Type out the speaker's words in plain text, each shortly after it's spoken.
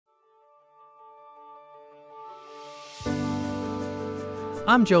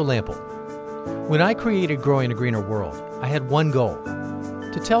I'm Joe Lample. When I created Growing a Greener World, I had one goal: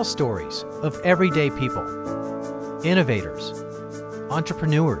 to tell stories of everyday people, innovators,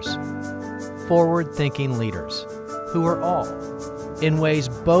 entrepreneurs, forward-thinking leaders who are all, in ways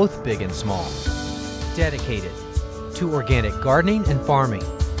both big and small, dedicated to organic gardening and farming,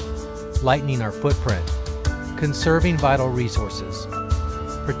 lightening our footprint, conserving vital resources,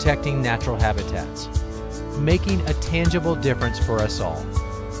 protecting natural habitats, making a tangible difference for us all.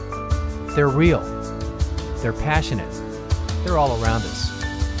 They're real, they're passionate, they're all around us.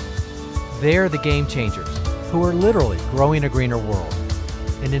 They're the game changers who are literally growing a greener world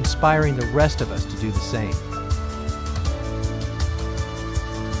and inspiring the rest of us to do the same.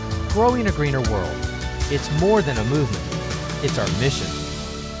 Growing a greener world, it's more than a movement, it's our mission.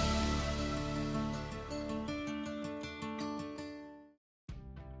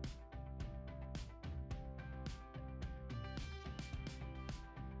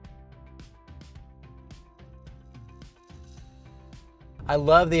 I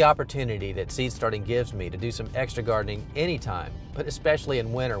love the opportunity that seed starting gives me to do some extra gardening anytime, but especially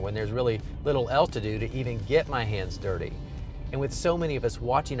in winter when there's really little else to do to even get my hands dirty. And with so many of us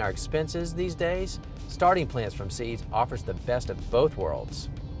watching our expenses these days, starting plants from seeds offers the best of both worlds.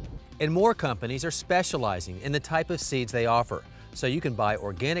 And more companies are specializing in the type of seeds they offer, so you can buy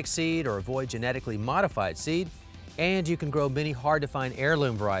organic seed or avoid genetically modified seed, and you can grow many hard-to-find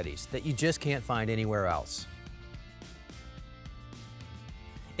heirloom varieties that you just can't find anywhere else.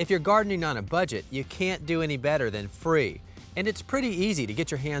 If you're gardening on a budget, you can't do any better than free. And it's pretty easy to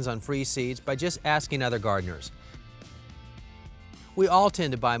get your hands on free seeds by just asking other gardeners. We all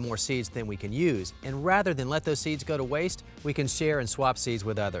tend to buy more seeds than we can use, and rather than let those seeds go to waste, we can share and swap seeds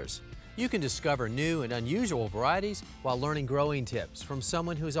with others. You can discover new and unusual varieties while learning growing tips from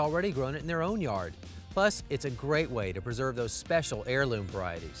someone who's already grown it in their own yard. Plus, it's a great way to preserve those special heirloom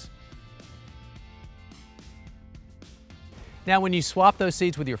varieties. Now, when you swap those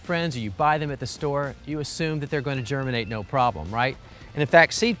seeds with your friends or you buy them at the store, you assume that they're going to germinate no problem, right? And in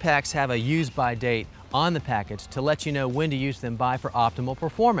fact, seed packs have a use-by date on the package to let you know when to use them by for optimal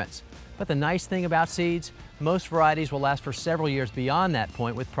performance. But the nice thing about seeds, most varieties will last for several years beyond that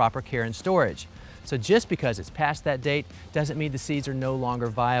point with proper care and storage. So just because it's past that date doesn't mean the seeds are no longer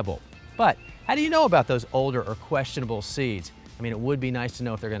viable. But how do you know about those older or questionable seeds? I mean, it would be nice to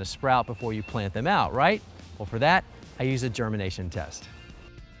know if they're going to sprout before you plant them out, right? Well, for that, I use a germination test.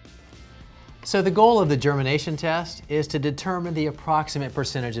 So the goal of the germination test is to determine the approximate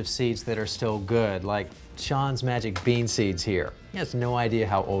percentage of seeds that are still good, like Sean's magic bean seeds here. He has no idea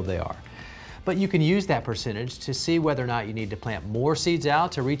how old they are. But you can use that percentage to see whether or not you need to plant more seeds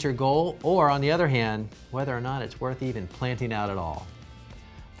out to reach your goal, or on the other hand, whether or not it's worth even planting out at all.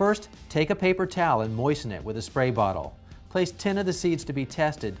 First, take a paper towel and moisten it with a spray bottle. Place 10 of the seeds to be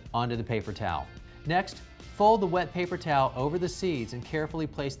tested onto the paper towel. Next, fold the wet paper towel over the seeds and carefully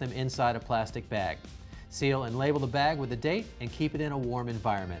place them inside a plastic bag. Seal and label the bag with a date and keep it in a warm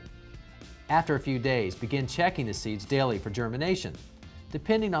environment. After a few days, begin checking the seeds daily for germination.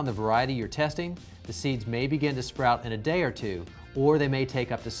 Depending on the variety you're testing, the seeds may begin to sprout in a day or two, or they may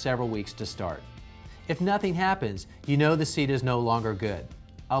take up to several weeks to start. If nothing happens, you know the seed is no longer good.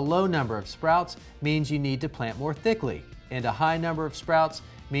 A low number of sprouts means you need to plant more thickly, and a high number of sprouts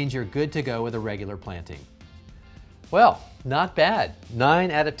means you're good to go with a regular planting. Well, not bad. 9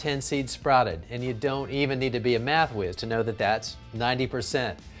 out of 10 seeds sprouted, and you don't even need to be a math whiz to know that that's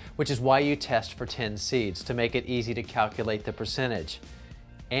 90%, which is why you test for 10 seeds, to make it easy to calculate the percentage.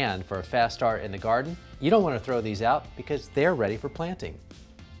 And for a fast start in the garden, you don't want to throw these out because they're ready for planting.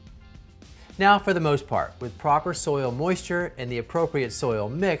 Now, for the most part, with proper soil moisture and the appropriate soil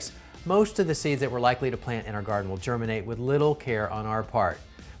mix, most of the seeds that we're likely to plant in our garden will germinate with little care on our part.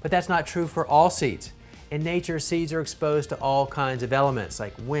 But that's not true for all seeds. In nature, seeds are exposed to all kinds of elements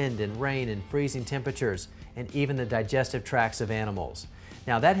like wind and rain and freezing temperatures, and even the digestive tracts of animals.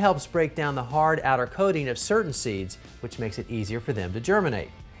 Now that helps break down the hard outer coating of certain seeds, which makes it easier for them to germinate.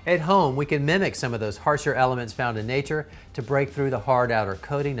 At home, we can mimic some of those harsher elements found in nature to break through the hard outer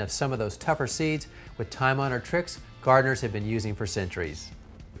coating of some of those tougher seeds with time-honored tricks gardeners have been using for centuries.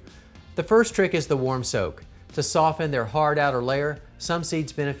 The first trick is the warm soak. To soften their hard outer layer, some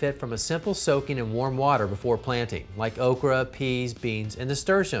seeds benefit from a simple soaking in warm water before planting, like okra, peas, beans, and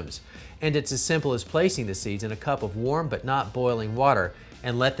nasturtiums. And it's as simple as placing the seeds in a cup of warm but not boiling water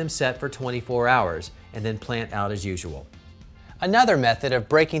and let them set for 24 hours, and then plant out as usual. Another method of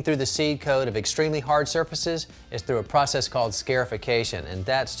breaking through the seed coat of extremely hard surfaces is through a process called scarification, and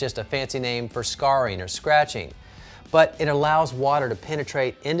that's just a fancy name for scarring or scratching. But it allows water to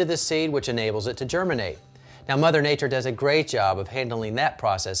penetrate into the seed, which enables it to germinate. Now, Mother Nature does a great job of handling that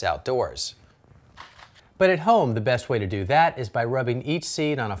process outdoors. But at home, the best way to do that is by rubbing each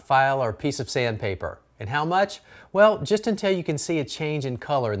seed on a file or piece of sandpaper. And how much? Well, just until you can see a change in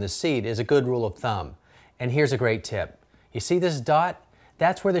color in the seed is a good rule of thumb. And here's a great tip. You see this dot?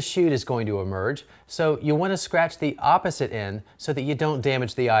 That's where the shoot is going to emerge, so you want to scratch the opposite end so that you don't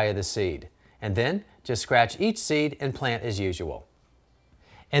damage the eye of the seed. And then just scratch each seed and plant as usual.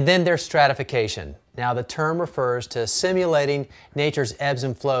 And then there's stratification. Now, the term refers to simulating nature's ebbs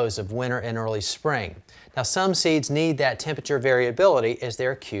and flows of winter and early spring. Now, some seeds need that temperature variability as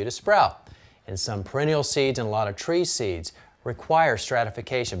they're cue to sprout. And some perennial seeds and a lot of tree seeds require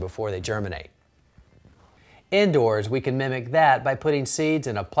stratification before they germinate. Indoors, we can mimic that by putting seeds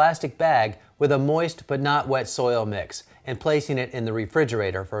in a plastic bag with a moist but not wet soil mix and placing it in the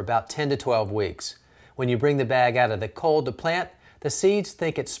refrigerator for about 10 to 12 weeks. When you bring the bag out of the cold to plant, the seeds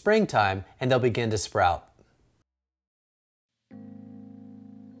think it's springtime and they'll begin to sprout.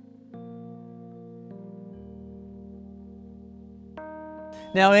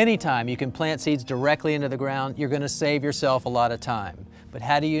 Now, anytime you can plant seeds directly into the ground, you're going to save yourself a lot of time. But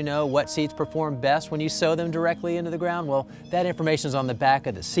how do you know what seeds perform best when you sow them directly into the ground? Well, that information is on the back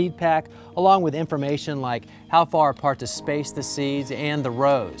of the seed pack, along with information like how far apart to space the seeds and the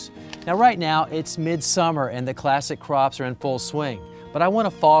rows. Now, right now, it's midsummer and the classic crops are in full swing. But I want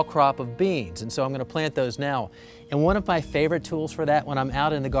a fall crop of beans, and so I'm going to plant those now. And one of my favorite tools for that when I'm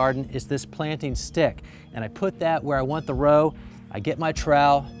out in the garden is this planting stick. And I put that where I want the row. I get my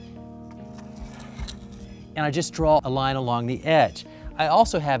trowel, and I just draw a line along the edge. I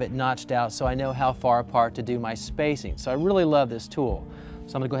also have it notched out so I know how far apart to do my spacing. So I really love this tool.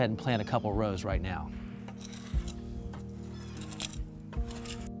 So I'm going to go ahead and plant a couple rows right now.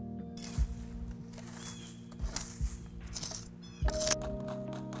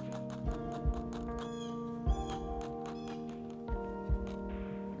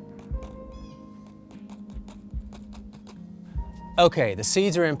 Okay, the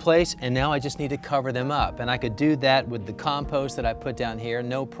seeds are in place and now I just need to cover them up, and I could do that with the compost that I put down here,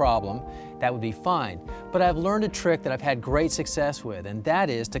 no problem. That would be fine. But I've learned a trick that I've had great success with, and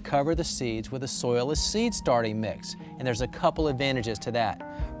that is to cover the seeds with a soilless seed starting mix. And there's a couple advantages to that.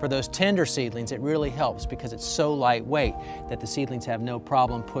 For those tender seedlings, it really helps because it's so lightweight that the seedlings have no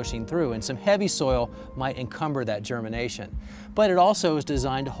problem pushing through, and some heavy soil might encumber that germination. But it also is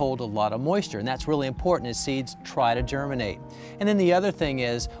designed to hold a lot of moisture, and that's really important as seeds try to germinate. And then the other thing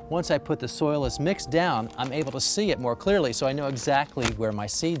is, once I put the soilless mix down, I'm able to see it more clearly, so I know exactly where my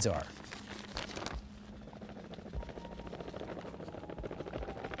seeds are.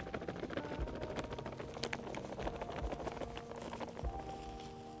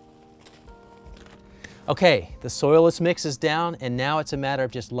 Okay, the soilless mix is down, and now it's a matter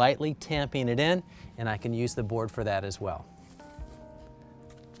of just lightly tamping it in, and I can use the board for that as well.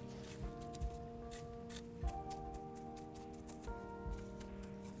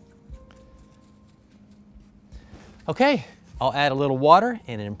 Okay, I'll add a little water,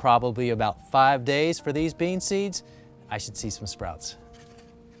 and in probably about 5 days for these bean seeds, I should see some sprouts.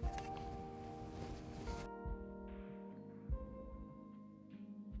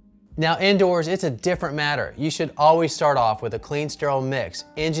 Now, indoors, it's a different matter. You should always start off with a clean, sterile mix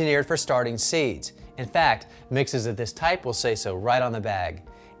engineered for starting seeds. In fact, mixes of this type will say so right on the bag.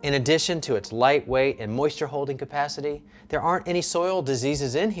 In addition to its lightweight and moisture holding capacity, there aren't any soil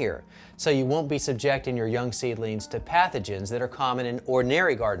diseases in here, so you won't be subjecting your young seedlings to pathogens that are common in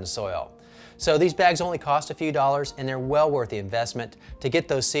ordinary garden soil. So these bags only cost a few dollars, and they're well worth the investment to get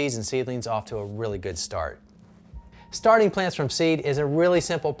those seeds and seedlings off to a really good start. Starting plants from seed is a really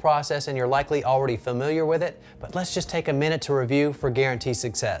simple process, and you're likely already familiar with it, but let's just take a minute to review for guaranteed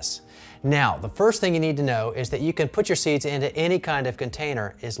success. Now, the first thing you need to know is that you can put your seeds into any kind of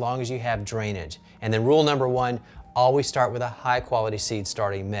container as long as you have drainage. And then rule number one, always start with a high quality seed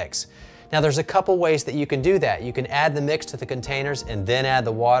starting mix. Now, there's a couple ways that you can do that. You can add the mix to the containers and then add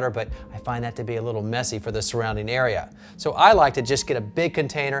the water, but I find that to be a little messy for the surrounding area. So I like to just get a big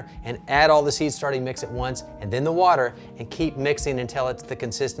container and add all the seed starting mix at once and then the water, and keep mixing until it's the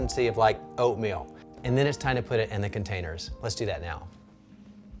consistency of like oatmeal. And then it's time to put it in the containers. Let's do that now.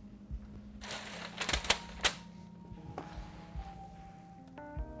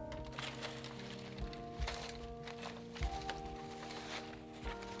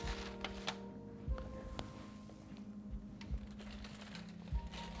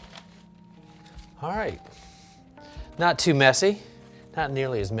 All right, not too messy, not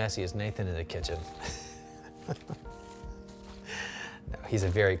nearly as messy as Nathan in the kitchen. No, he's a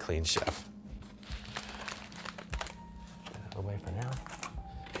very clean chef. Put that away for now.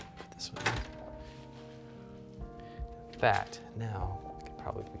 Put this one in. fact, now I could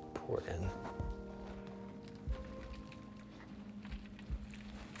probably pour it in.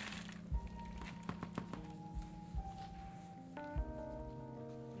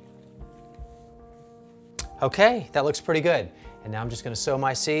 Okay, that looks pretty good. And now I'm just going to sow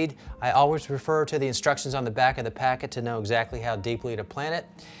my seed. I always refer to the instructions on the back of the packet to know exactly how deeply to plant it.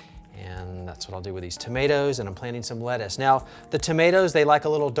 And that's what I'll do with these tomatoes, and I'm planting some lettuce. Now, the tomatoes, they like a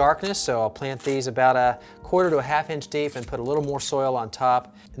little darkness, so I'll plant these about a 1/4 to a 1/2 inch deep and put a little more soil on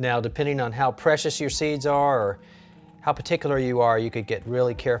top. Now, depending on how precious your seeds are or how particular you are, you could get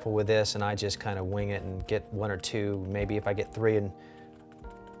really careful with this, and I just kind of wing it and get 1 or 2. Maybe if I get 3 in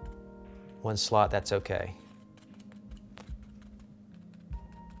one slot, that's okay.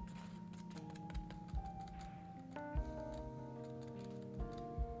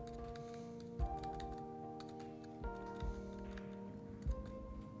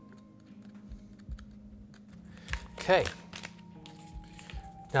 Okay,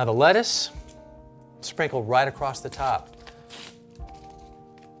 now the lettuce, sprinkle right across the top.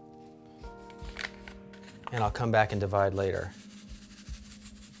 And I'll come back and divide later.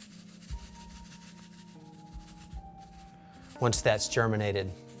 Once that's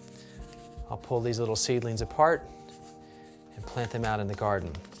germinated, I'll pull these little seedlings apart and plant them out in the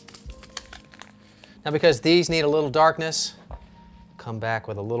garden. Now, because these need a little darkness, come back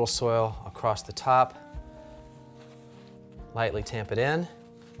with a little soil across the top. Lightly tamp it in,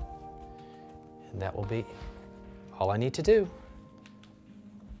 and that will be all I need to do,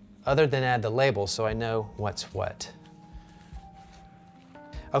 other than add the labels so I know what's what.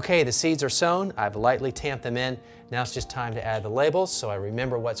 Okay, the seeds are sown. I've lightly tamped them in. Now it's just time to add the labels so I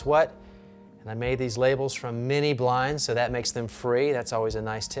remember what's what. And I made these labels from mini blinds, so that makes them free. That's always a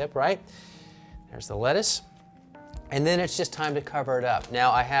nice tip, right? There's the lettuce. And then it's just time to cover it up.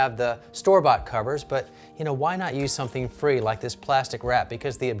 Now I have the store-bought covers, but you know, why not use something free like this plastic wrap?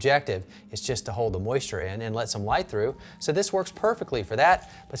 Because the objective is just to hold the moisture in and let some light through. So this works perfectly for that,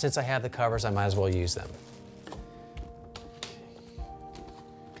 but since I have the covers, I might as well use them.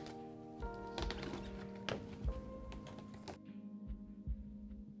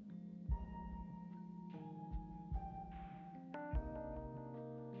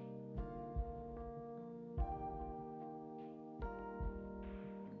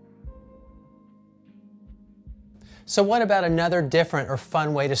 So what about another different or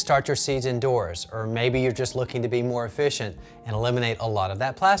fun way to start your seeds indoors? Or maybe you're just looking to be more efficient and eliminate a lot of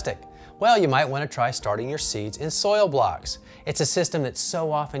that plastic. Well, you might want to try starting your seeds in soil blocks. It's a system that's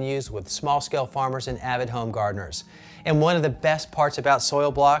so often used with small-scale farmers and avid home gardeners. And one of the best parts about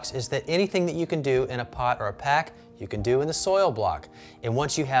soil blocks is that anything that you can do in a pot or a pack, you can do in the soil block. And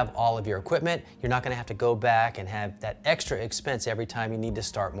once you have all of your equipment, you're not going to have to go back and have that extra expense every time you need to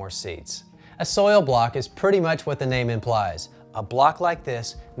start more seeds. A soil block is pretty much what the name implies. A block like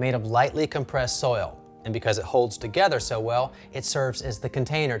this made of lightly compressed soil. And because it holds together so well, it serves as the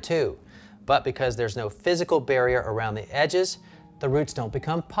container too. But because there's no physical barrier around the edges, the roots don't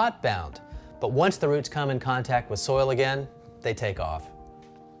become pot bound. But once the roots come in contact with soil again, they take off.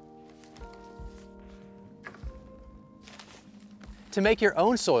 To make your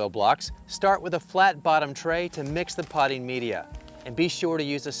own soil blocks, start with a flat bottom tray to mix the potting media. And be sure to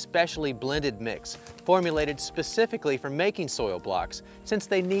use a specially blended mix, formulated specifically for making soil blocks, since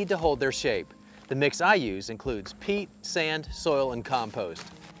they need to hold their shape. The mix I use includes peat, sand, soil, and compost.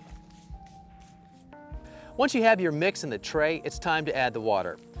 Once you have your mix in the tray, it's time to add the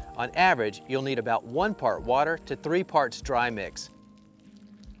water. On average, you'll need about 1 part water to 3 parts dry mix.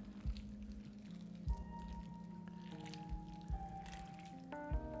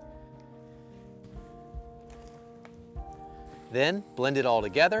 Then blend it all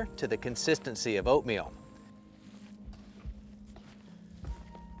together to the consistency of oatmeal.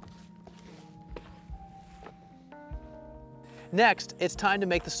 Next, it's time to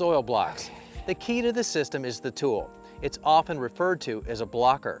make the soil blocks. The key to the system is the tool. It's often referred to as a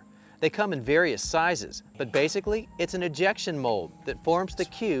blocker. They come in various sizes, but basically it's an ejection mold that forms the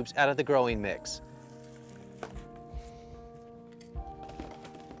cubes out of the growing mix.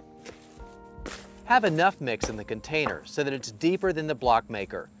 Have enough mix in the container so that it's deeper than the block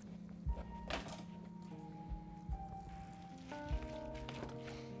maker.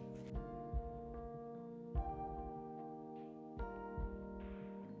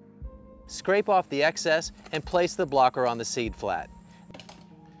 Scrape off the excess and place the blocker on the seed flat.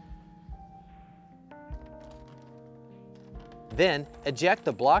 Then, eject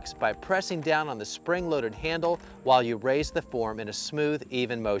the blocks by pressing down on the spring-loaded handle while you raise the form in a smooth,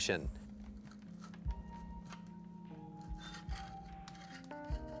 even motion.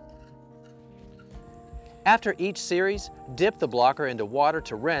 After each series, dip the blocker into water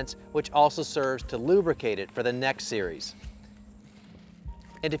to rinse, which also serves to lubricate it for the next series.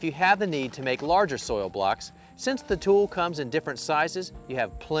 And if you have the need to make larger soil blocks, since the tool comes in different sizes, you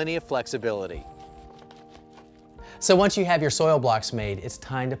have plenty of flexibility. So once you have your soil blocks made, it's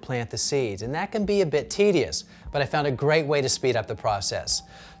time to plant the seeds, and that can be a bit tedious, but I found a great way to speed up the process.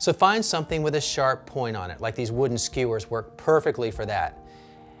 So find something with a sharp point on it, like these wooden skewers work perfectly for that.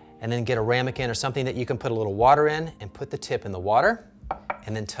 And then get a ramekin or something that you can put a little water in and put the tip in the water,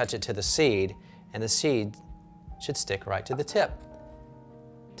 and then touch it to the seed, and the seed should stick right to the tip.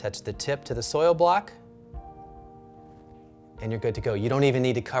 Touch the tip to the soil block, and you're good to go. You don't even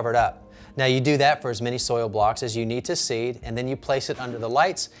need to cover it up. Now you do that for as many soil blocks as you need to seed, and then you place it under the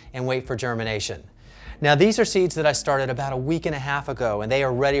lights and wait for germination. Now these are seeds that I started about a week and a half ago, and they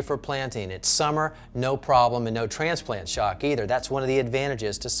are ready for planting. It's summer, no problem, and no transplant shock either. That's one of the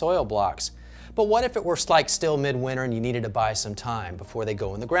advantages to soil blocks. But what if it were like still midwinter and you needed to buy some time before they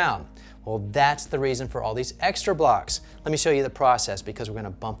go in the ground? Well, that's the reason for all these extra blocks. Let me show you the process because we're going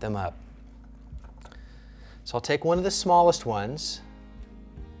to bump them up. So I'll take one of the smallest ones,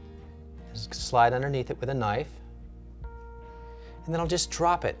 just slide underneath it with a knife, and then I'll just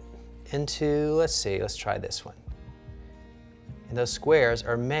drop it into, let's try this one. And those squares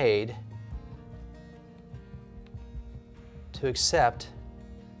are made to accept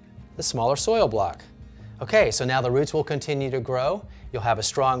the smaller soil block. Okay, so now the roots will continue to grow. You'll have a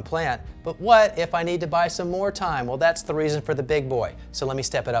strong plant, but what if I need to buy some more time? Well, that's the reason for the big boy. So let me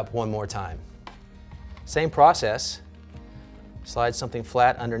step it up one more time. Same process. Slide something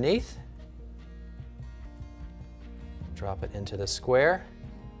flat underneath. Drop it into the square.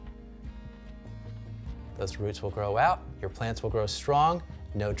 Those roots will grow out, your plants will grow strong,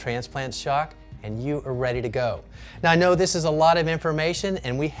 no transplant shock, and you are ready to go. Now I know this is a lot of information,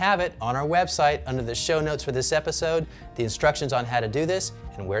 and we have it on our website under the show notes for this episode, the instructions on how to do this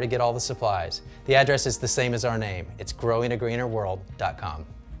and where to get all the supplies. The address is the same as our name. It's growingagreenerworld.com.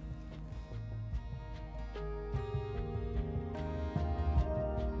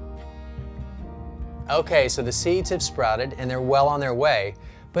 Okay, so the seeds have sprouted and they're well on their way.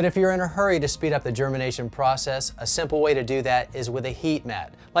 But if you're in a hurry to speed up the germination process, a simple way to do that is with a heat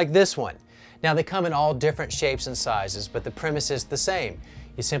mat, like this one. Now they come in all different shapes and sizes, but the premise is the same.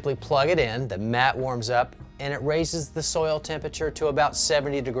 You simply plug it in, the mat warms up, and it raises the soil temperature to about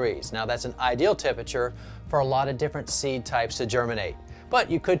 70 degrees. Now that's an ideal temperature for a lot of different seed types to germinate. But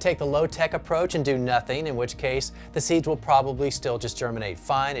you could take the low-tech approach and do nothing, in which case the seeds will probably still just germinate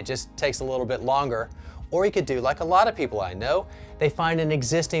fine. It just takes a little bit longer. Or you could do like a lot of people I know. They find an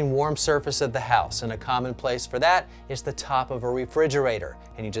existing warm surface of the house, and a common place for that is the top of a refrigerator.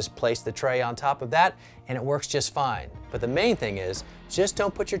 And you just place the tray on top of that and it works just fine. But the main thing is, just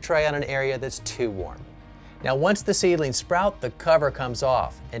don't put your tray on an area that's too warm. Now once the seedlings sprout, the cover comes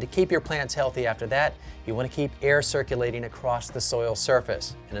off, and to keep your plants healthy after that, you want to keep air circulating across the soil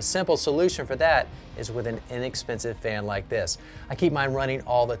surface. And a simple solution for that is with an inexpensive fan like this. I keep mine running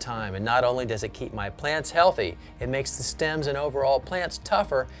all the time, and not only does it keep my plants healthy, it makes the stems and overall plants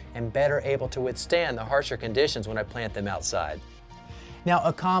tougher and better able to withstand the harsher conditions when I plant them outside. Now,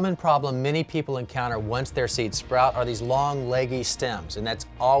 a common problem many people encounter once their seeds sprout are these long, leggy stems, and that's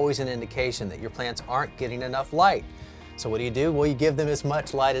always an indication that your plants aren't getting enough light. So what do? Well, you give them as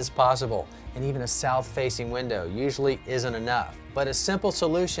much light as possible, and even a south-facing window usually isn't enough. But a simple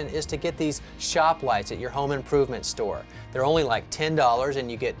solution is to get these shop lights at your home improvement store. They're only like $10,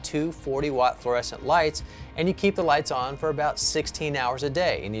 and you get two 40-watt fluorescent lights, and you keep the lights on for about 16 hours a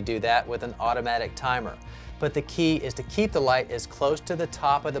day, and you do that with an automatic timer. But the key is to keep the light as close to the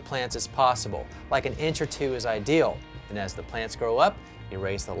top of the plants as possible. Like an inch or two is ideal. And as the plants grow up, you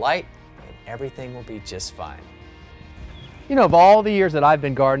raise the light and everything will be just fine. You know, of all the years that I've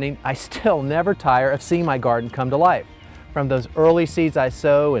been gardening, I still never tire of seeing my garden come to life. From those early seeds I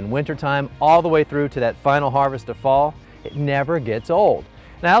sow in wintertime all the way through to that final harvest of fall, it never gets old.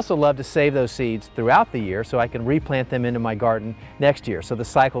 And I also love to save those seeds throughout the year so I can replant them into my garden next year so the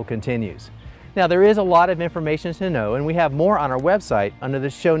cycle continues. Now there is a lot of information to know, and we have more on our website under the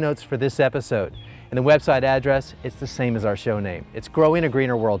show notes for this episode. And the website address, it's the same as our show name. It's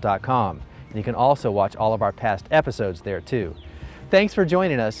growingagreenerworld.com, and you can also watch all of our past episodes there too. Thanks for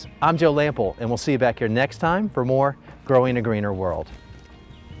joining us. I'm Joe Lample, and we'll see you back here next time for more Growing a Greener World.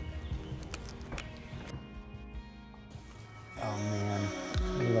 Oh man,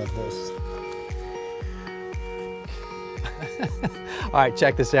 I love this. All right,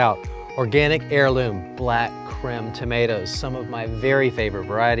 check this out. Organic heirloom black creme tomatoes, some of my very favorite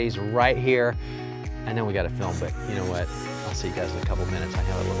varieties right here. I know we got to film, but you know what? I'll see you guys in a couple minutes. I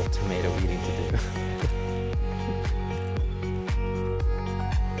have a little tomato